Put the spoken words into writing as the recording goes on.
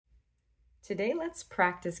Today, let's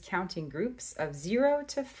practice counting groups of 0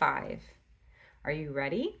 to 5. Are you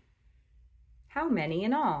ready? How many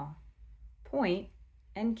in all? Point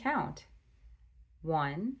and count.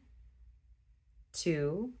 1,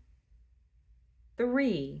 2,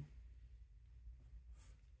 3.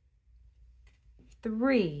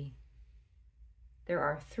 3. There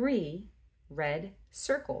are 3 red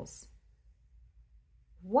circles.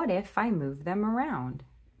 What if I move them around?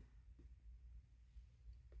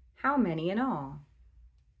 How many in all?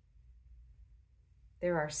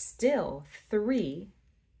 There are still 3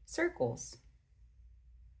 circles.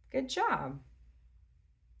 Good job.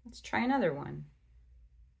 Let's try another one.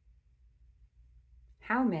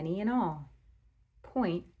 How many in all?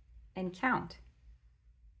 Point and count.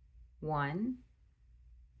 1,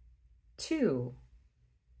 2.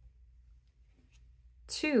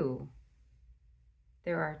 2.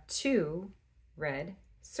 There are 2 red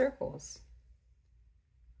circles.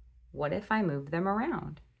 What if I move them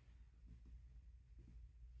around?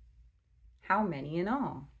 How many in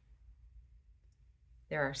all?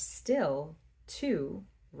 There are still 2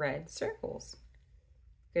 red circles.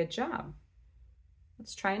 Good job.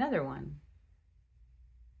 Let's try another one.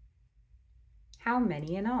 How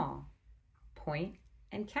many in all? Point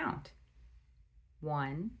and count.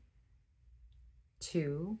 1,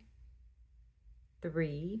 2,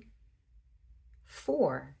 3,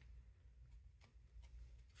 4.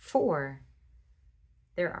 4.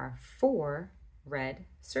 There are 4 red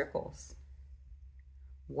circles.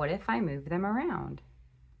 What if I move them around?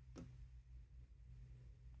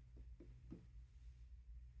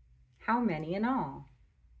 How many in all?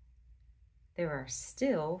 There are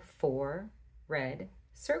still 4 red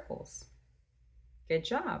circles. Good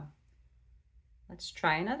job. Let's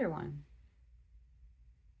try another one.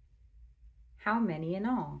 How many in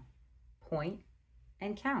all? Point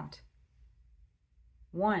and count.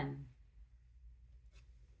 1.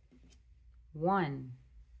 1.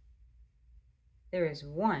 There is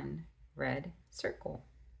 1 red circle.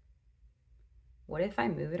 What if I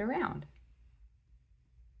move it around?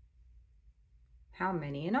 How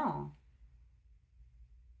many in all?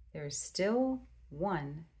 There is still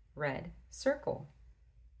 1 red circle.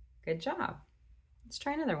 Good job. Let's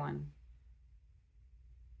try another one.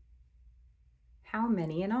 How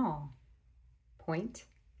many in all? Point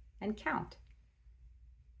and count.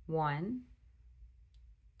 1,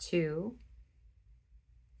 2,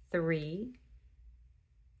 3,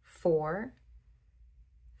 4,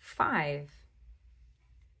 5.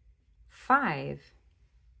 5.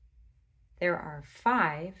 There are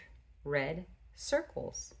 5 red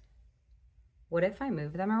circles. What if I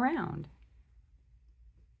move them around?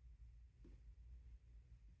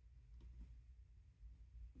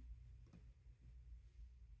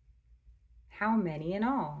 How many in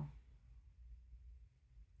all?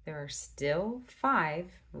 There are still 5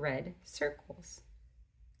 red circles.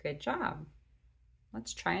 Good job.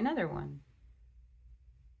 Let's try another one.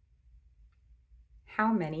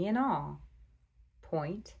 How many in all?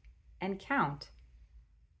 Point and count.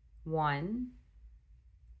 1,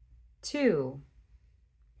 2.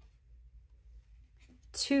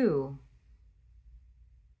 2.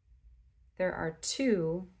 There are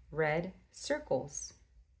 2 red circles.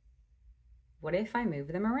 What if I move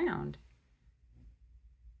them around?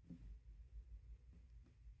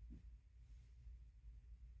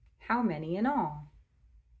 How many in all?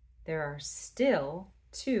 There are still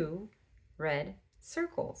 2 red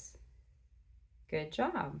circles. Good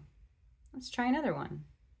job. Let's try another one.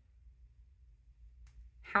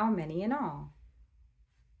 How many in all?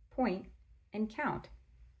 Point and count.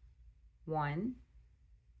 1,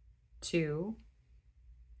 2,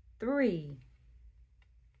 3.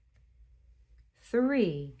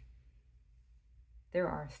 3. There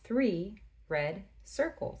are 3 red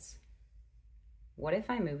circles. What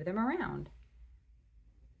if I move them around?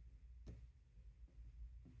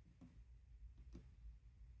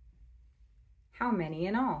 How many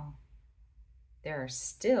in all? There are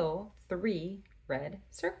still 3 red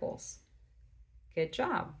circles. Good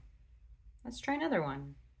job. Let's try another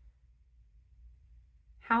one.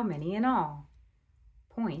 How many in all?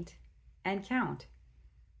 Point and count.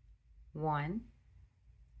 1,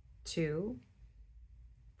 2,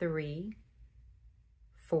 3,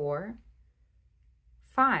 4,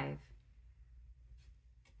 5.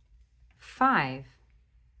 5.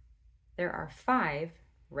 There are 5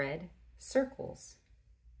 red circles.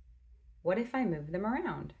 What if I move them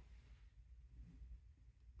around?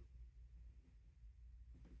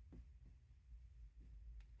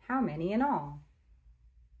 How many in all?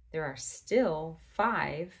 There are still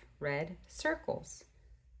 5 red circles.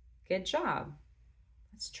 Good job.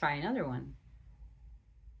 Let's try another one.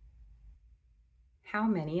 How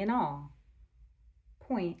many in all?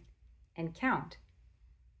 Point and count.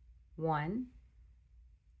 1,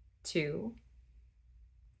 2,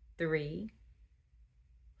 3,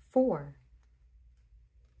 4.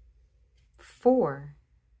 4.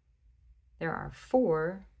 There are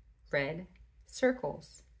 4 red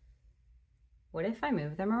circles. What if I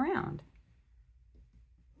move them around?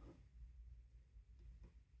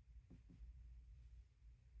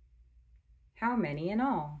 How many in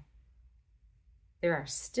all? There are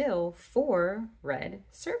still 4 red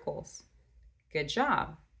circles. Good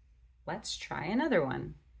job. Let's try another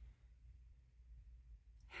one.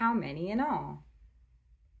 How many in all?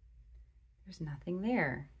 There's nothing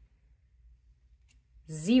there.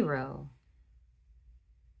 0.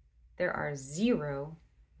 There are 0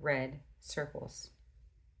 red circles.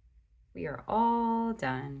 We are all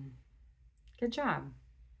done. Good job.